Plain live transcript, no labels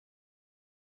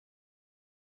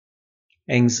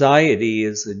Anxiety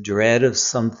is a dread of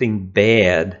something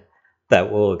bad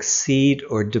that will exceed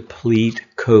or deplete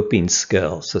coping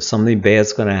skills. So something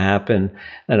bad's going to happen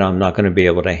and I'm not going to be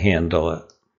able to handle it.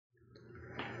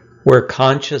 We're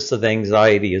conscious of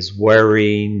anxiety as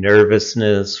worry,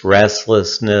 nervousness,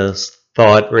 restlessness,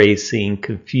 thought racing,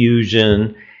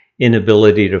 confusion,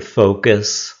 inability to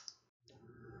focus.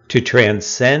 To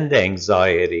transcend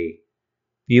anxiety,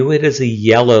 view it as a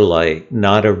yellow light,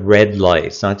 not a red light.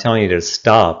 It's not telling you to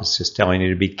stop. It's just telling you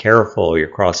to be careful. You're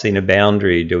crossing a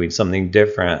boundary, doing something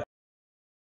different.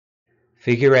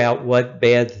 Figure out what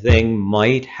bad thing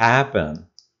might happen.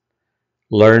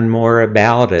 Learn more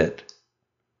about it.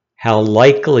 How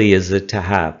likely is it to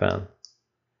happen?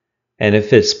 And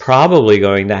if it's probably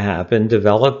going to happen,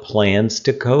 develop plans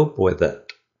to cope with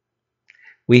it.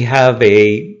 We have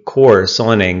a course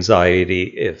on anxiety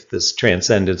if this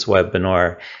Transcendence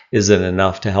webinar isn't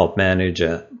enough to help manage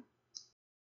it.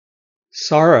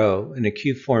 Sorrow, an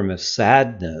acute form of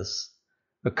sadness,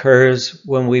 occurs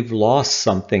when we've lost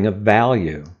something of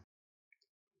value.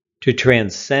 To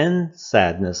transcend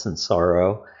sadness and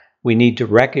sorrow, we need to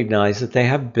recognize that they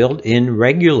have built-in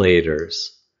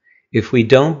regulators. If we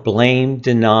don't blame,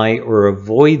 deny, or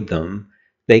avoid them,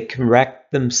 they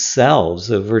correct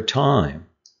themselves over time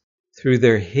through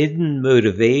their hidden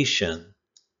motivation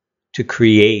to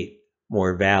create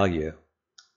more value.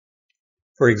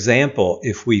 For example,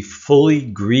 if we fully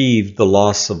grieve the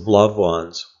loss of loved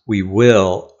ones, we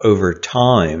will, over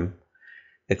time,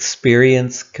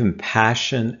 experience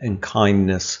compassion and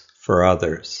kindness for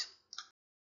others.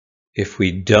 If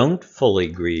we don't fully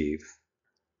grieve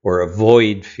or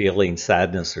avoid feeling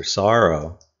sadness or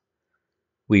sorrow,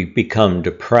 we become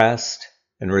depressed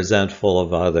and resentful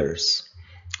of others.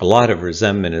 A lot of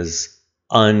resentment is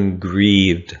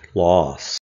ungrieved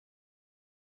loss.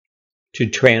 To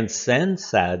transcend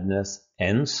sadness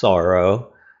and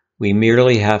sorrow, we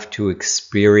merely have to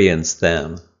experience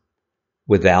them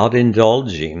without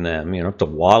indulging them. You don't have to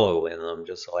wallow in them.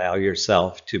 Just allow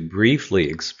yourself to briefly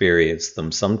experience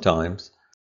them sometimes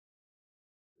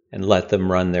and let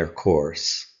them run their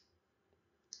course.